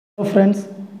Friends,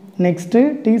 next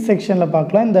T section la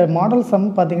paakalam indha model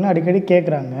sum pathina adikadi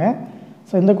kekranga.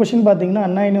 So indha question pathina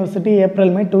Anna University April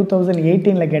May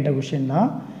 2018 la ketta question da.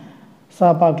 So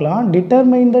paakalam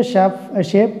determine the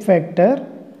shape factor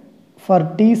for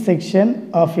T section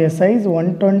of a size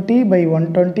 120 by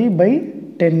 120 by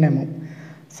 10 mm.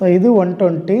 So idu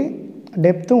 120,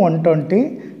 depth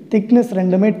 120, thickness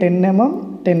rendume 10 mm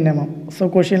 10 mm. So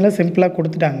question la simple ah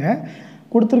kuduthitaanga.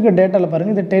 கொடுத்துருக்க டேட்டாவில்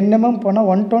பாருங்கள் இது 10 mm போனால்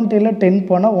 120ல் 10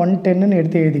 போனால் 110ன்னு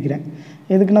எடுத்து எழுதிக்கிறேன்.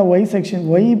 எதுக்குன்னா Y section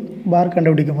Y பார்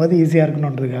கண்டுபிடிக்கும் போது ஈஸியாக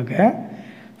இருக்கணுன்றதுக்காக.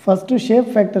 ஃபஸ்ட்டு ஷேப்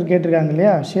ஃபேக்டர் கேட்டிருக்காங்க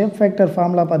இல்லையா, ஷேப் ஃபேக்டர்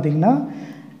ஃபார்முலா பார்த்தீங்கன்னா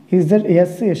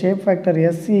ZS shape factor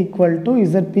S equal to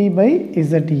ZP by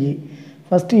ZE.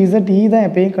 First ZE தான்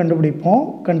எப்பயும்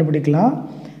கண்டுபிடிக்கலாம்.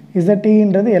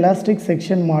 ZEன்றது elastic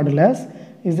section modulus,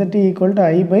 ZE equal to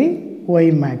I by Y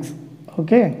maths.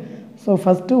 Okay, so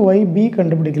first YB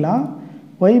கண்டுபிடிக்கலாம்.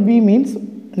 YB means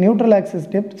neutral axis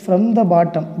depth from the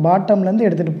bottomலேருந்து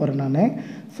எடுத்துகிட்டு போகிறேன் நான்.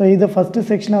 So இதை first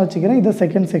செக்ஷனாக வச்சுக்கிறேன், இதை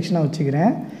செகண்ட் செக்ஷனாக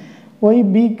வச்சுக்கிறேன்.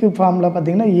 YBக்கு ஃபார்முலா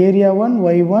பார்த்தீங்கன்னா area 1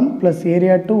 Y1 plus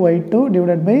area 2 Y2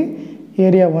 divided by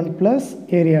area 1 plus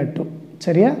area 2.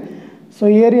 சரியா? ஸோ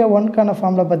ஏரியா 1க்கான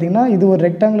ஃபார்முலா பார்த்தீங்கன்னா இது ஒரு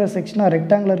ரெக்டாங்குலர் செக்ஷனாக,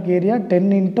 ரெக்டாங்குலருக்கு ஏரியா 10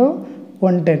 ×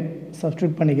 110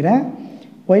 சப்ஸ்டியூட் பண்ணிக்கிறேன்.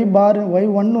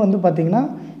 Y1 வந்து பார்த்தீங்கன்னா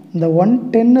இந்த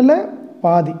 110ல்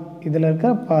பாதி, இதில்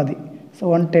இருக்க பாதி, ஸோ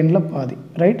 110ல் பாதி,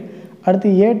 ரைட். அடுத்து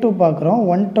A2 பார்க்குறோம்,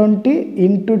 120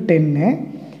 × 10.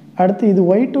 அடுத்து இது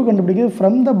Y2 கண்டுபிடிக்கிறது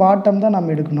ஃப்ரம் த பாட்டம் தான்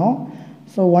நம்ம எடுக்கணும்.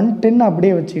 ஸோ 110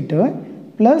 அப்படியே வச்சுட்டு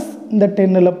ப்ளஸ் இந்த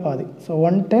 10ல் பாதி, ஸோ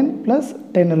 110 ப்ளஸ்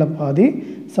 10ல் பாதி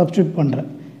சப்ஸ்டியூட் பண்ணுறேன்.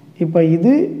 இப்போ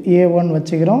இது A1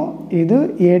 வச்சுக்கிறோம், இது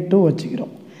A2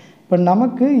 வச்சுக்கிறோம். இப்போ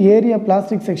நமக்கு ஏரியா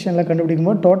பிளாஸ்டிக் செக்ஷனில் கண்டுபிடிக்கும்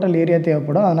போது டோட்டல் ஏரியா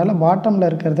தேவைப்படும். அதனால் பாட்டமில்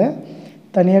இருக்கிறத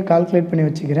தனியாக கால்குலேட் பண்ணி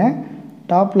வச்சுக்கிறேன்,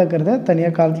 டாப்பில் இருக்கிறத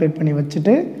தனியாக கால்குலேட் பண்ணி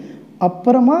வச்சுட்டு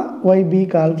அப்புறமா YB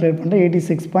கால்குலேட் பண்ணுறேன்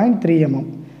 86.3 mm.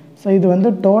 ஸோ இது வந்து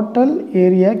டோட்டல்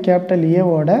ஏரியா கேபிட்டல்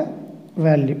ஏவோட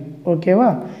வேல்யூ. ஓகேவா?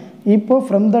 இப்போது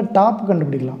ஃப்ரம் த டாப்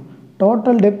கண்டுபிடிக்கலாம்.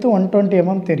 டோட்டல் டெப்த்து 120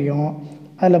 mm தெரியும்.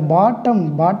 அதில்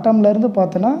பாட்டம்லேருந்து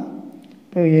பார்த்தோன்னா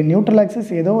இப்போ நியூட்ரல்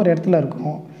ஆக்சிஸ் ஏதோ ஒரு இடத்துல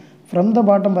இருக்கும். ஃப்ரம் த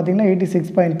பாட்டம் பார்த்திங்கன்னா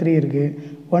 86.3 இருக்குது.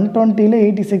 120ல்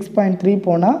 86.3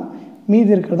 போனால்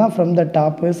மீதி இருக்கிறது தான் from the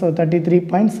top, so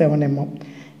 33.7 mm.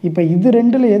 இப்போ இது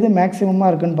ரெண்டில் எது மேக்ஸிமமாக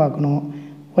இருக்குதுன்னு பார்க்கணும்.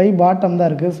 ஒய் பாட்டம் தான்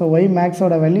இருக்குது, ஸோ ஒய்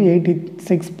மேக்ஸோட வேல்யூ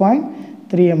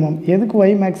 86.3 mm. எதுக்கு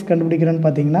ஒய் மேக்ஸ் கண்டுபிடிக்கிறேன்னு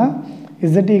பார்த்தீங்கன்னா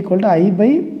Z equal to I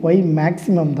by Y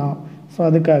maximum தான், ஸோ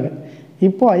அதுக்காக.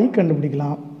 இப்போது ஐ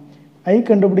கண்டுபிடிக்கலாம். ஐ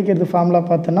கண்டுபிடிக்கிறது ஃபார்முலா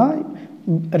பார்த்தோன்னா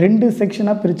ரெண்டு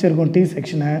செக்ஷனாக பிரிச்சுருக்கோம். T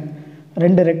செக்ஷனை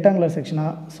ரெண்டு rectangular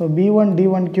செக்ஷனாக. So B1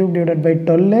 D1 cube divided by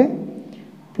 12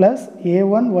 plus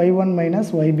A1 Y1 minus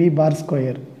YB bar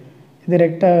square. இது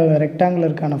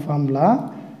ரெக்டாங்குலருக்கான formula.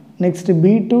 Next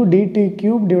B2 D2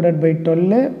 cube divided by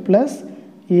 12 plus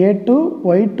A2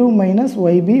 Y2 minus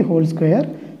YB whole square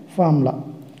formula.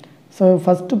 So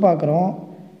first பார்க்குறோம்,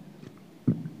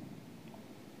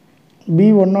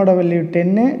 B1ஓட value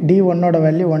 10, D1ஓட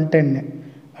value 110.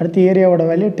 அடுத்து ஏரியாவோட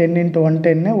value 10 ×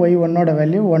 110, Y1ஓட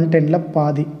value 110ல்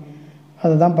பாதி,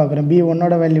 அதை தான் பார்க்குறேன்.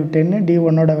 B1ஓட value 10,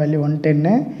 D1ஓட value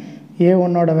 110,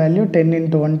 A1ஓட value 10 ×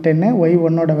 110,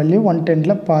 Y1ஓட value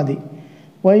 110ல் பாதி,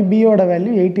 YBயோட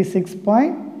value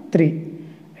 86.3.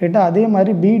 ரைட்டா? அதே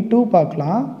மாதிரி B2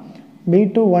 பார்க்கலாம்.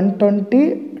 B2 120,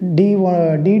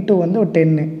 D2 வந்து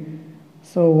 10,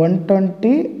 so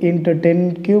 120 × 10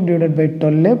 cube divided by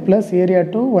 12 plus area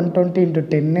 2 120 ×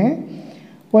 10,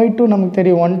 Y2 நமக்கு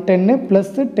தெரியும் 110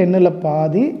 ப்ளஸ் 10ல்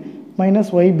பாதி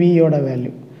மைனஸ் YBயோட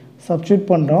வேல்யூ சப்ஸ்டியூட்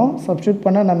பண்ணுறோம். சப்ஸ்டியூட்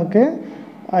பண்ணால் நமக்கு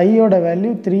ஐயோட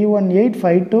வேல்யூ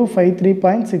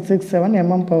 3185253.667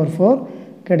 mm/4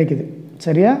 கிடைக்குது.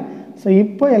 சரியா? ஸோ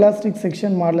இப்போ எலாஸ்டிக்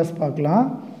செக்ஷன் மாடுலஸ் பார்க்கலாம்.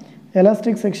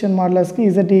 Elastic section மாடுலஸ்க்கு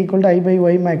Z equal to I by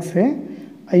Y maths.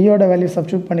 ஐயோட வேல்யூ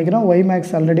சப்ஸ்டியூட் பண்ணிக்கிறோம். ஒய்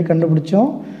மேக்ஸ் ஆல்ரெடி கண்டுபிடிச்சோம்.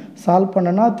 சால்வ்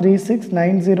பண்ணோன்னா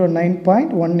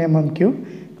 36909.1 mm³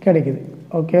 கிடைக்குது.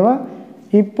 ஓகேவா?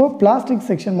 இப்போது பிளாஸ்டிக்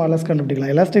செக்ஷன் மாடுலஸ்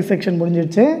கண்டுபிடிக்கலாம். எலாஸ்டிக் செக்ஷன்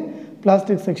முடிஞ்சிடுச்சு,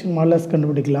 பிளாஸ்டிக் செக்ஷன் மாடுலஸ்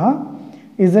கண்டுபிடிக்கலாம்.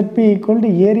 ZP equal to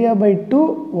area by 2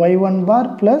 Y1 bar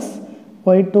plus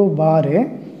Y2 பாரு.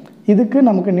 இதுக்கு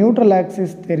நமக்கு நியூட்ரல்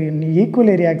ஆக்சிஸ் தெரியணும்,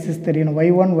 ஈக்குவல் ஏரியா ஆக்சிஸ் தெரியணும்,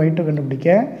 Y1 Y2 கண்டுபிடிக்க.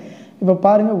 இப்போ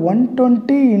பாருங்கள்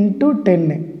 120 ×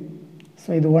 10, ஸோ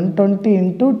இது 120 ×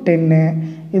 10,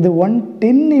 இது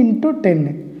 110 × 10.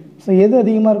 ஸோ எது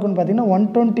அதிகமாக இருக்குன்னு பார்த்தீங்கன்னா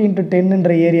 120 ×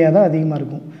 10ன்ற ஏரியா தான் அதிகமாக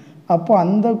இருக்கும். அப்போது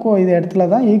அந்த இது இடத்துல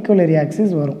தான் ஈக்குவல் ஏரியா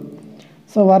ஆக்சிஸ் வரும்.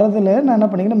 ஸோ வரதில் நான் என்ன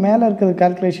பண்ணிக்கிறேன், மேலே இருக்கிறது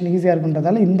கால்குலேஷன் ஈஸியாக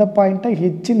இருக்குன்றதால இந்த பாயிண்ட்டை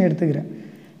ஹெச்ன்னு எடுத்துக்கிறேன்.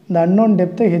 இந்த அன்னோன்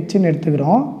டெப்த்தை ஹெச்ன்னு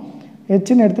எடுத்துக்கிறோம்.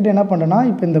 ஹெச்ன்னு எடுத்துகிட்டு என்ன பண்ணுறேன்னா,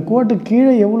 இப்போ இந்த கோட்டு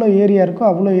கீழே எவ்வளோ ஏரியா இருக்கோ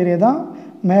அவ்வளோ ஏரியா தான்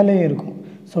மேலேயும் இருக்கும்.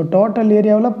 ஸோ டோட்டல்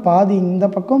ஏரியாவில் பாதி இந்த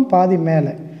பக்கம் பாதி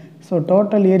மேலே, ஸோ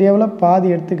டோட்டல் ஏரியாவில் பாதி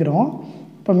எடுத்துக்கிறோம்.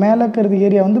 இப்போ மேலே இருக்கிறது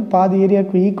ஏரியா வந்து பாதி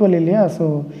ஏரியாவுக்கு ஈக்குவல் இல்லையா, ஸோ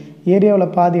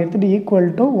ஏரியாவில் பாதி எடுத்துகிட்டு ஈக்குவல்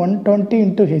டு 120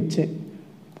 இன்ட்டு ஹெச்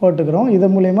போட்டுக்கிறோம். இது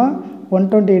மூலயமா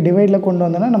 120 டிவைடில் கொண்டு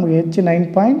வந்தோன்னா நமக்கு ஹெச்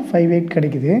 9.58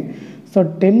 கிடைக்குது. ஸோ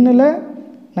 10ல்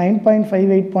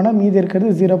 9.58 போனால் மீதி இருக்கிறது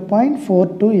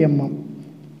 0.42 mm.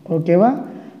 ஓகேவா?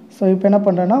 ஸோ இப்போ என்ன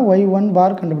பண்ணுறோன்னா y1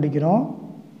 பார் கண்டுபிடிக்கிறோம்.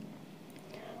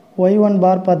 y1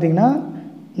 பார் பார்த்திங்கன்னா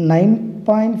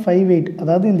 9.58,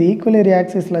 அதாவது இந்த ஈக்குவலரி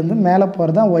ஆக்சிஸ்லேருந்து மேலே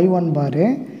போகிறது தான் y1 பாரு.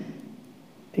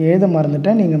 எழுத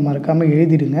மறந்துட்டேன், நீங்கள் மறக்காமல்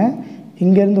எழுதிடுங்க.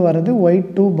 இங்கேருந்து வர்றது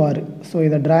y2 பார். ஸோ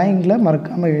இதை ட்ராயிங்கில்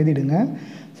மறக்காமல் எழுதிடுங்க.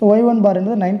 ஸோ y1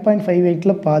 பார்ன்றது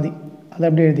 9.58ல் பாதி, அதை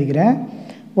அப்படியே எழுதிக்கிறேன்.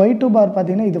 y2 பார்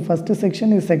பார்த்திங்கன்னா இது ஃபஸ்ட்டு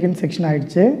செக்ஷன், இது செகண்ட் செக்ஷன்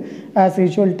ஆகிடுச்சு. ஆஸ்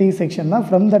யூஷுவல் டி செக்ஷன் தான்,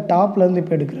 ஃப்ரம் த டாப்லேருந்து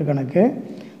இப்போ எடுக்கிற கணக்கு.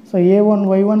 So a1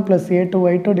 y1 plus a2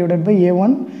 y2 divided by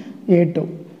a1 a2.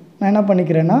 நான் என்ன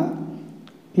பண்ணிக்கிறேன்னா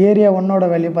ஏரியா 1ஓட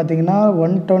வேல்யூ பார்த்திங்கன்னா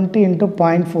 120 இன்ட்டு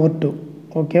 0.42.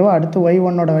 ஓகேவா? அடுத்து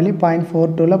y1ஓட வேல்யூ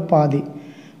 0.42ல் பாதி,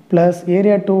 ப்ளஸ்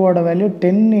ஏரியா 2ஓட வேல்யூ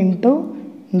 10 இன்ட்டு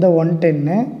இந்த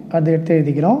 110, அது எடுத்து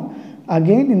எழுதிக்கிறோம்.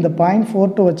 அகெயின் இந்த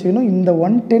 0.42 வச்சுக்கணும், இந்த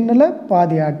 110ல்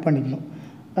பாதி ஆட் பண்ணிக்கணும்,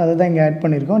 அதை தான் இங்கே ஆட்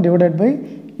பண்ணியிருக்கோம். Divided by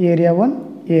area 1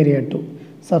 area 2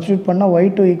 substitute பண்ணால்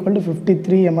y2 ஈக்குவல் டு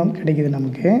 53 mm கிடைக்குது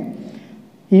நமக்கு.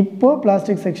 இப்போது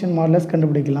பிளாஸ்டிக் செக்ஷன் மாடலஸ்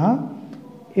கண்டுபிடிக்கலாம்.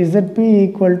 ZP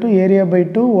equal to area by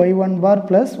 2 y1 bar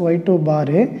plus y2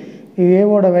 பாரு.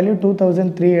 ஏவோட வேல்யூ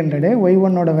 2300,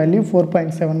 y1ஓட வேல்யூ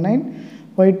 4.79,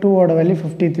 y2ஓட வேல்யூ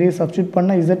 53. சப்ஸ்டியூட்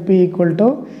பண்ணால் ZP ஈக்குவல் டு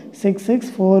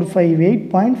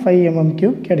 66458.5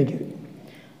 mm3 கிடைக்குது.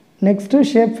 நெக்ஸ்ட்டு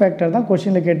ஷேப் ஃபேக்டர் தான்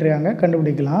கொஷினில் கேட்டிருக்காங்க,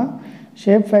 கண்டுபிடிக்கலாம்.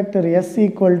 Shape factor S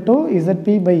equal to ZP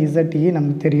by ZE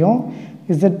நமக்கு தெரியும்.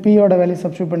 ZPயோட வேல்யூ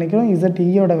சப்ஸ்டியூட் பண்ணிக்கிறோம்,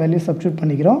 ZEயோட வேல்யூ சப்ஸ்டியூட்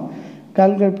பண்ணிக்கிறோம்.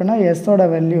 கால்குலேட் பண்ணால் எஸ்ஸோட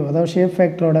வேல்யூ, அதாவது ஷேப்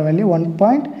ஃபேக்டரோட வேல்யூ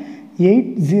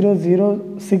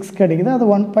 1.8006 கிடைக்குது. அது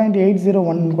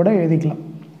 1.801 கூட எழுதிக்கலாம்.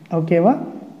 ஓகேவா?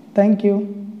 தேங்க்யூ.